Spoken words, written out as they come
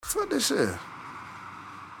Fuck this here.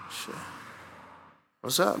 Shit.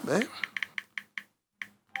 What's up, babe?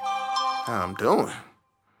 How I'm doing?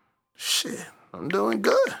 Shit, I'm doing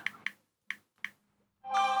good.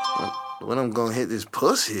 When I'm gonna hit this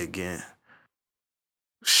pussy again?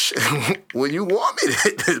 Shit, when you want me to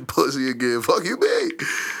hit this pussy again, fuck you, babe.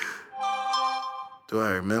 Do I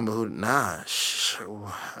remember who? Nah,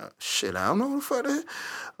 shit, I don't know who the fuck that is.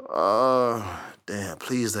 Damn,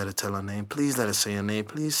 please let her tell her name. Please let her say her name.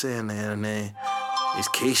 Please say her name. It's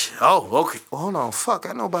Keisha. Oh, okay. Well, hold on, fuck,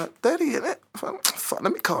 I know about 30 of that. Fuck,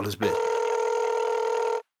 let me call this bitch.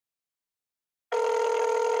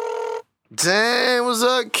 Damn, what's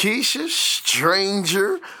up, Keisha?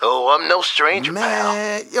 Stranger. Oh, I'm no stranger, pal.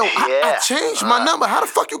 Man, yo, I changed my number. How the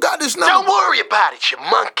fuck you got this number? Don't worry about it, you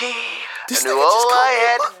monkey. This I knew nigga just all called I me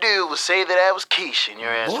had a to do was say that I was Keisha, and your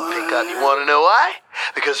ass would pick up. What? You want to know why?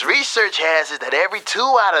 Because research has it that every 2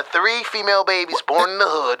 out of 3 female babies born in the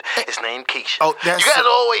hood is named Keisha. Oh, that's you guys are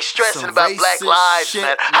always stressing about black racist lives shit,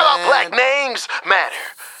 matter. How about man. black names matter?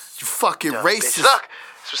 You fucking Dumb racist. bitch. Look,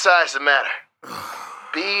 it's besides the matter.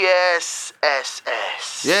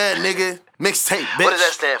 BSSS. Yeah, nigga. Mixtape, bitch. What does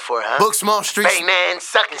that stand for, huh? Book Small Streets. Bang man,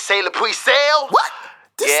 sucking sailor puissale. What?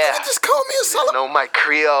 This Yeah. nigga just called me a celeb. No, my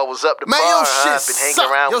Creole was up the Man, bar, your huh? shit Been hanging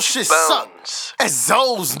suck. around Your with shit bones. suck. That's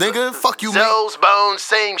Zoes, nigga. Fuck you, man. Zoes, bones,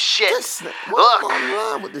 same shit. What Look,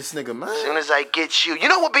 am I with this nigga, man? as soon as I get you, you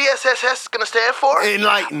know what BSSS is gonna stand for?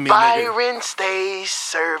 Enlighten me, nigga. Byron stays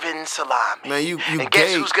serving salami. Man, you and gay.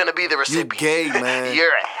 guess who's gonna be the recipient? gay, man.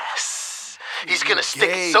 Your ass. He's gonna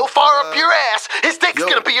stick gay, it so far bruh. up your ass, his dick's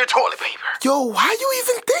gonna be your toilet paper. Yo, why you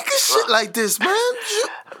even thinking shit like this, man?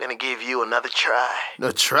 I'm gonna give you another try.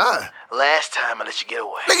 No, try. Last time I let you get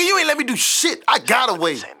away. Nigga, you ain't let me do shit. I got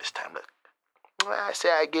away. Same this time. Look, I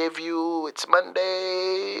say I give you, it's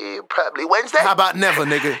Monday, probably Wednesday. How about never,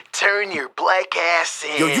 nigga? Turn your black ass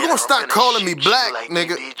in. Yo, you gonna or I'm start calling me shoot black, you like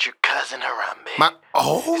nigga. You did your cousin Harambe.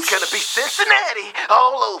 Oh, It's gonna be Cincinnati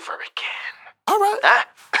all over again. All right. Huh?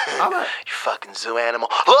 All right. You fucking zoo animal.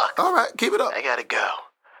 Look, All right, keep it up. I gotta go.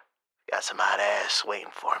 Got some hot ass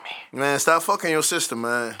waiting for me. Man, stop fucking your sister,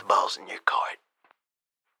 man. The ball's in your court.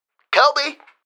 Kobe!